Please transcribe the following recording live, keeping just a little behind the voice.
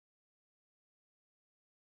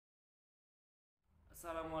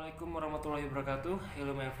Assalamualaikum warahmatullahi wabarakatuh.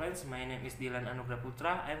 Hello my friends, my name is Dilan Anugrah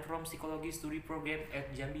Putra. I'm from Psychology Study Program at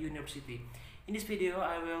Jambi University. In this video,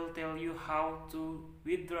 I will tell you how to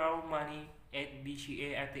withdraw money at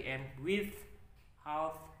BCA ATM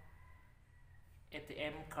without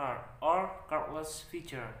ATM card or cardless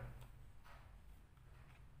feature.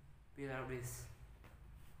 Without this.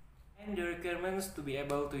 And the requirements to be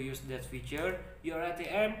able to use that feature, your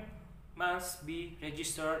ATM must be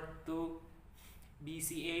registered to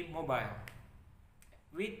BCA Mobile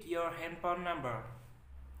with your handphone number.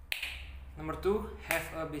 Number 2, have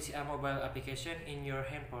a BCA Mobile application in your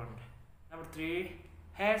handphone. Number 3,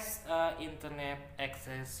 has internet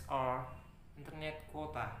access or internet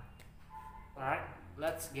quota. Alright,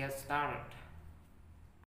 let's get started.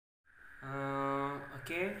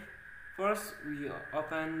 Okay, first we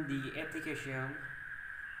open the application,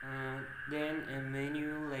 then a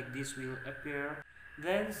menu like this will appear.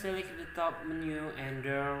 Then select the top menu and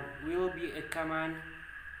there will be a command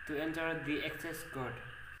to enter the access code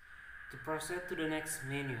to proceed to the next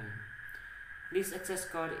menu. This access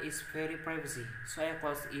code is very privacy, so I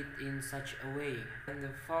close it in such a way. And the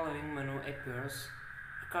following menu appears.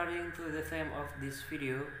 According to the theme of this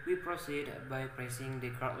video, we proceed by pressing the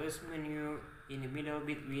cardless menu in the middle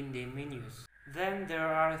between the menus. Then there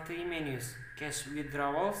are 3 menus: cash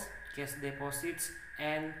withdrawals, cash deposits,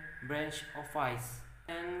 and branch office.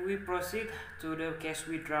 And we proceed to the cash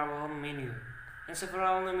withdrawal menu. And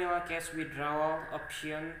several nominal cash withdrawal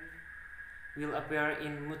options will appear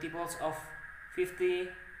in multiples of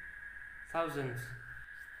 50,000.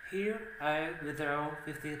 Here I withdraw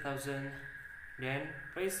 50,000. Then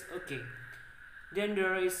press OK. Then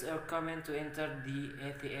there is a command to enter the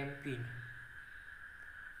ATM PIN.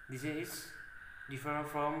 This is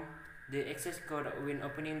different from the access code when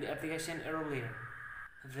opening the application earlier.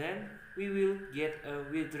 Then we will get a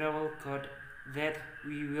withdrawal code that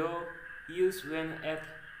we will use when at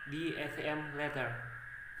the ATM later.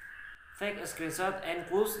 Take a screenshot and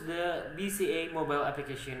close the BCA mobile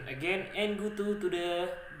application again and go to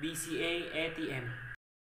the BCA ATM.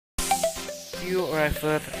 You arrived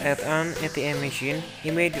at an ATM machine,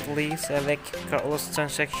 immediately select cardless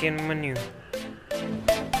transaction menu.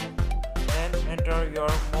 Then enter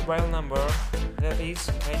your mobile number that is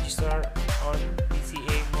registered on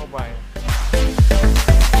BCA Mobile.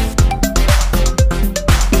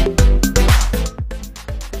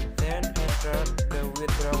 Then enter the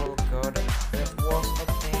withdrawal code that was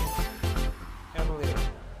obtained earlier.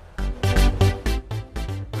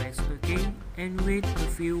 Press OK and wait a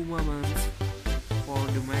few moments for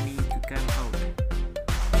the money to come out.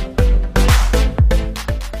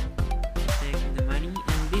 Take the money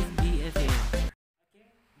and leave the ATM. Okay,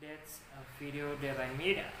 that's a video that I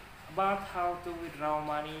made about how to withdraw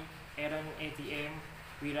money at an ATM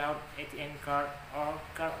without ATM card or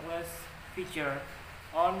cardless feature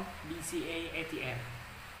on BCA ATM.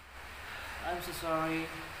 I'm so sorry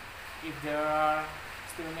if there are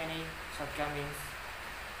still many shortcomings,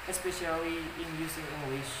 especially in using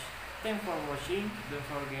English. Thanks for watching. Don't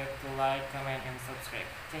forget to like, comment, and subscribe.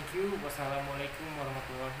 Thank you. Wassalamualaikum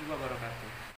warahmatullahi wabarakatuh.